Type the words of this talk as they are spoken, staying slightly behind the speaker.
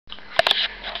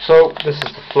So this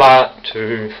is the flat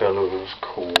two fellows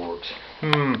court.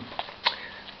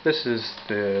 This is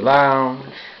the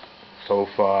lounge,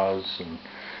 sofas and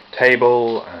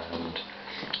table, and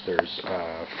there's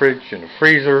a fridge and a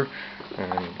freezer,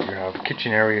 and you have a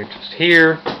kitchen area just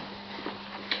here,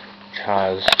 which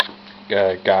has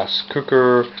a gas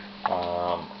cooker,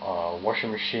 a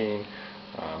washing machine,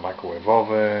 a microwave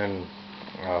oven,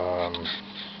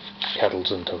 kettles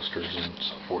and toasters and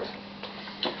so forth.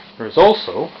 There's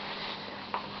also a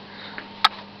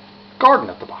garden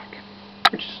at the back,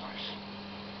 which is nice.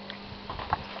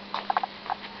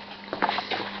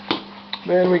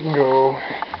 Then we can go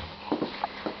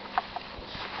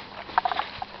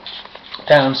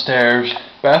downstairs,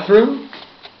 bathroom,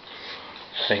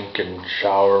 sink and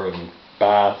shower and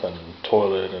bath and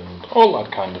toilet and all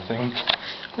that kind of thing,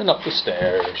 and up the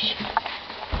stairs.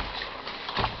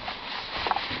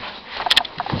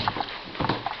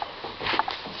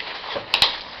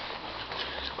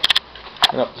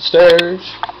 And up the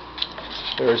stairs,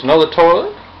 there's another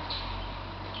toilet,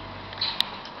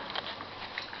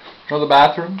 another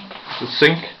bathroom, a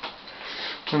sink,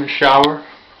 and a shower,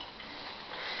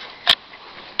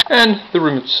 and the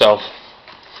room itself.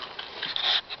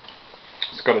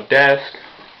 It's got a desk,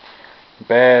 a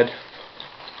bed,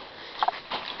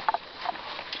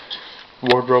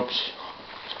 wardrobes,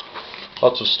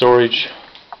 lots of storage.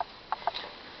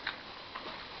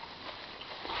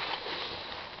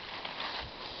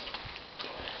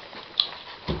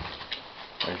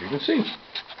 As you can see.